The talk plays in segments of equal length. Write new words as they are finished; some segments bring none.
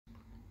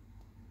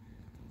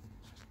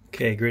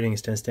Okay,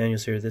 greetings, Dennis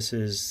Daniels here. This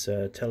is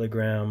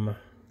Telegram,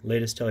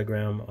 latest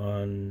Telegram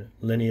on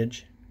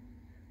Lineage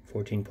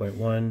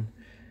 14.1.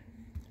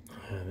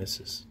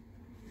 This is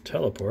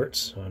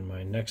teleports on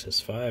my Nexus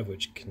 5,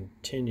 which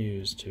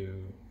continues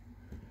to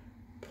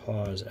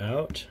pause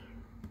out.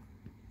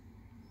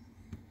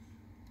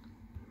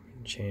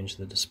 Change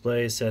the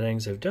display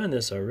settings. I've done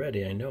this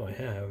already. I know I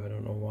have. I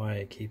don't know why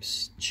it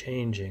keeps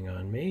changing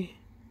on me.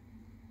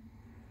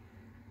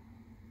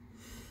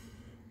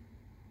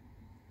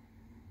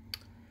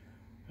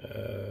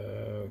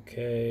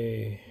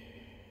 Okay.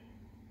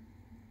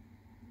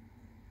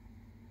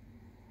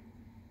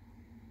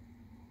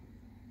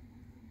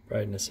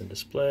 Brightness and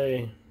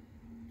display.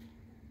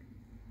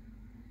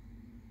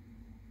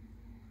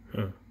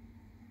 Okay,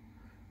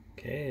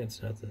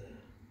 it's not the...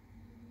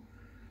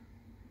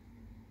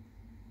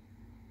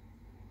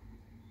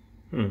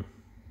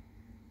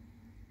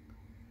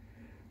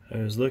 I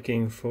was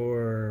looking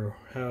for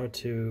how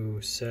to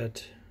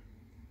set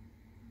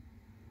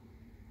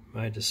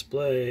my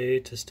display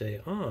to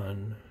stay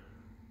on,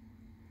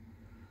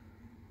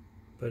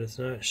 but it's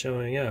not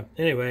showing up.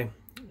 Anyway,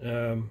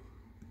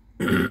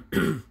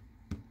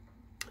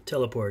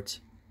 teleports.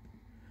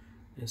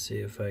 Let's see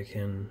if I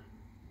can.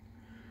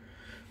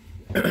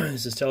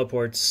 This is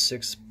teleports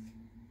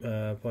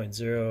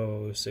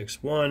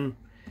 6.061,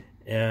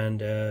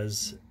 and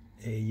as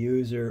a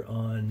user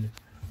on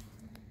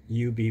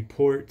UB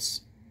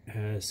ports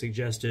has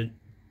suggested,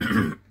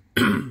 I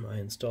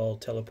install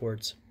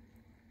teleports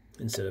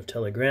instead of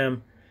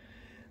Telegram.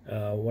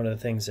 One of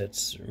the things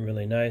that's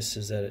really nice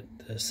is that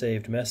the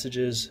saved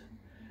messages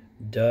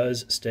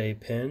does stay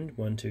pinned,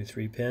 1, 2,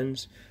 3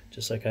 pins,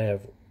 just like I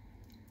have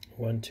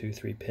 1, 2,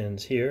 3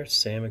 pins here,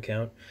 same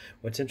account.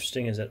 What's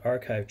interesting is that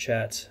archive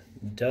chats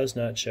does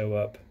not show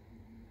up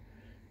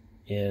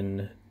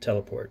in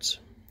teleports.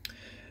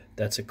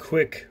 That's a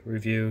quick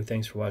review.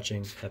 Thanks for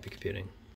watching. Happy computing.